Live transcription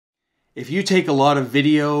If you take a lot of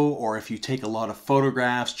video or if you take a lot of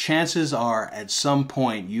photographs, chances are at some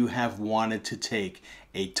point you have wanted to take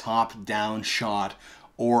a top-down shot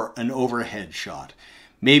or an overhead shot.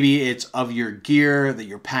 Maybe it's of your gear that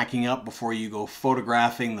you're packing up before you go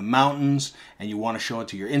photographing the mountains and you want to show it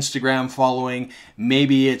to your Instagram following.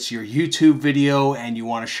 Maybe it's your YouTube video and you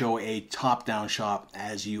want to show a top-down shot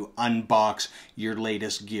as you unbox your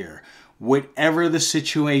latest gear. Whatever the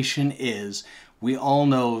situation is, we all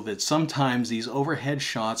know that sometimes these overhead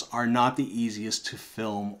shots are not the easiest to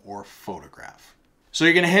film or photograph. So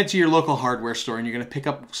you're going to head to your local hardware store and you're going to pick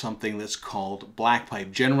up something that's called black pipe.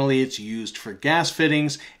 Generally, it's used for gas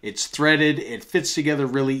fittings. It's threaded. It fits together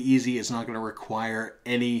really easy. It's not going to require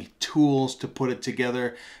any tools to put it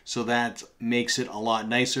together, so that makes it a lot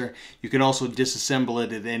nicer. You can also disassemble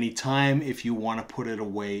it at any time if you want to put it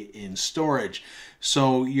away in storage.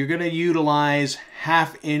 So you're going to utilize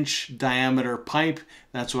 1/2 inch diameter pipe.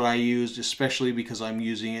 That's what I used, especially because I'm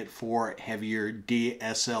using it for heavier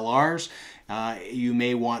DSLRs. You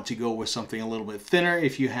may want to go with something a little bit thinner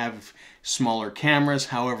if you have smaller cameras.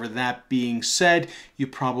 However, that being said, you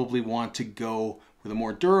probably want to go with a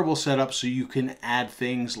more durable setup so you can add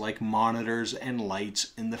things like monitors and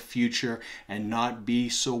lights in the future and not be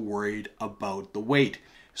so worried about the weight.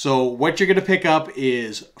 So what you're going to pick up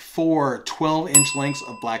is 4 12-inch lengths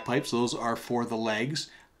of black pipes. Those are for the legs,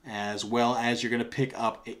 as well as you're going to pick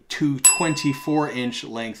up 2 24-inch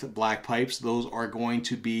length black pipes. Those are going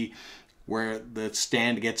to be where the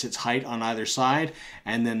stand gets its height on either side,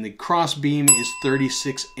 and then the cross beam is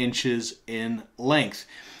 36 inches in length.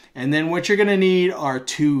 And then what you're going to need are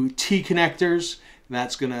 2 T connectors.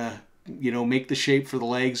 That's going to make the shape for the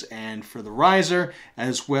legs and for the riser,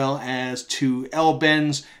 as well as 2 L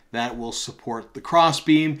bends that will support the cross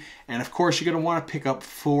beam. And of course, you're going to want to pick up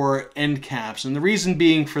 4 end caps. And the reason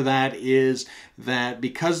being for that is that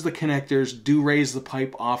because the connectors do raise the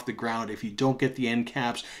pipe off the ground, if you don't get the end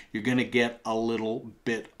caps, you're going to get a little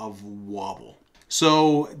bit of wobble.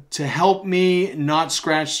 So to help me not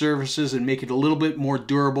scratch surfaces and make it a little bit more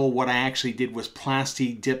durable, what I actually did was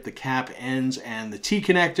plastic dip the cap ends and the T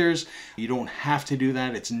connectors. You don't have to do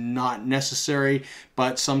that. It's not necessary,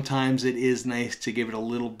 but sometimes it is nice to give it a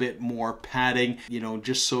little bit more padding,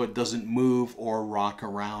 just so it doesn't move or rock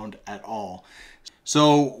around at all.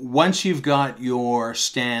 So once you've got your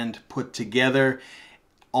stand put together,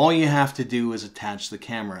 all you have to do is attach the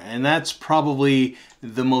camera, and that's probably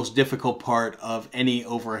the most difficult part of any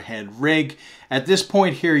overhead rig. At this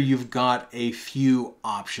point here, you've got a few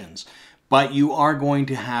options, but you are going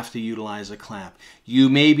to have to utilize a clamp. You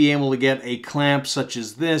may be able to get a clamp such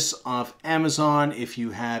as this off Amazon if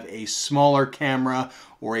you have a smaller camera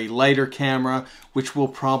or a lighter camera, which will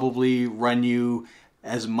probably run you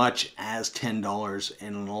as much as $10,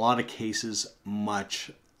 and in a lot of cases,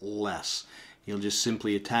 much less. You'll just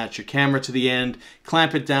simply attach your camera to the end,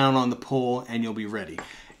 clamp it down on the pole, and you'll be ready.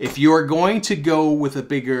 If you're going to go with a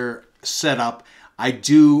bigger setup, I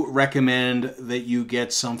do recommend that you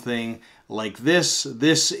get something like this.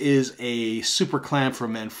 This is a super clamp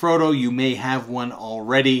from Manfrotto. You may have one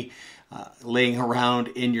already laying around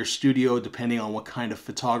in your studio, depending on what kind of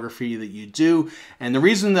photography that you do. And the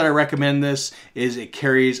reason that I recommend this is it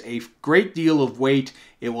carries a great deal of weight.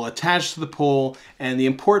 It will attach to the pole, and the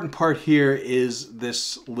important part here is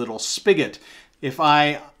this little spigot. If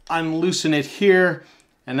I unloosen it here,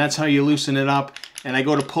 and that's how you loosen it up, and I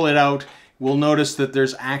go to pull it out, we'll notice that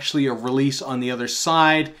there's actually a release on the other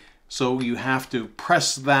side. So you have to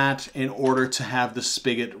press that in order to have the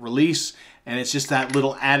spigot release. And it's just that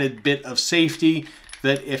little added bit of safety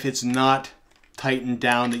that if it's not tightened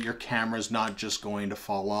down, that your camera's not just going to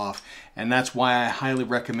fall off. And that's why I highly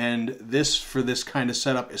recommend this for this kind of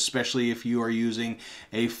setup, especially if you are using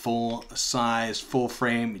a full-size,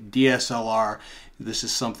 full-frame DSLR. This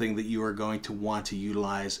is something that you are going to want to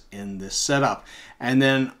utilize in this setup. And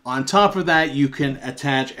then on top of that, you can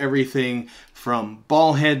attach everything from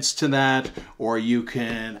ball heads to that, or you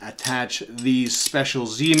can attach these special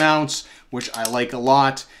Z mounts, which I like a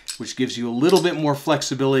lot, which gives you a little bit more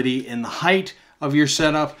flexibility in the height of your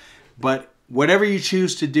setup. But whatever you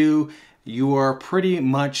choose to do, you are pretty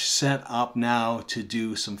much set up now to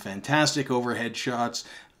do some fantastic overhead shots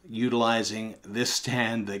utilizing this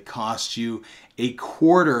stand that costs you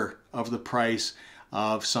 1/4 of the price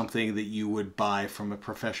of something that you would buy from a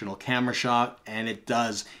professional camera shop, and it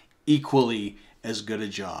does equally as good a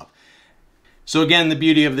job. So again, the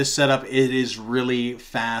beauty of this setup, it is really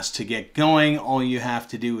fast to get going. All you have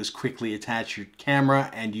to do is quickly attach your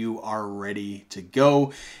camera and you are ready to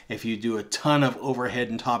go. If you do a ton of overhead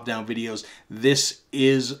and top-down videos, this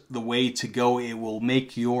is the way to go. It will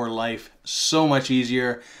make your life so much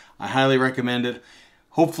easier. I highly recommend it.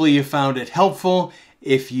 Hopefully you found it helpful.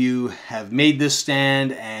 If you have made this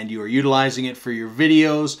stand and you are utilizing it for your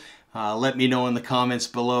videos, let me know in the comments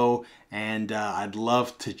below, and I'd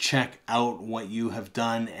love to check out what you have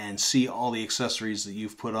done and see all the accessories that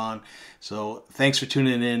you've put on. So thanks for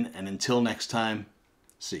tuning in, and until next time,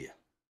 see ya.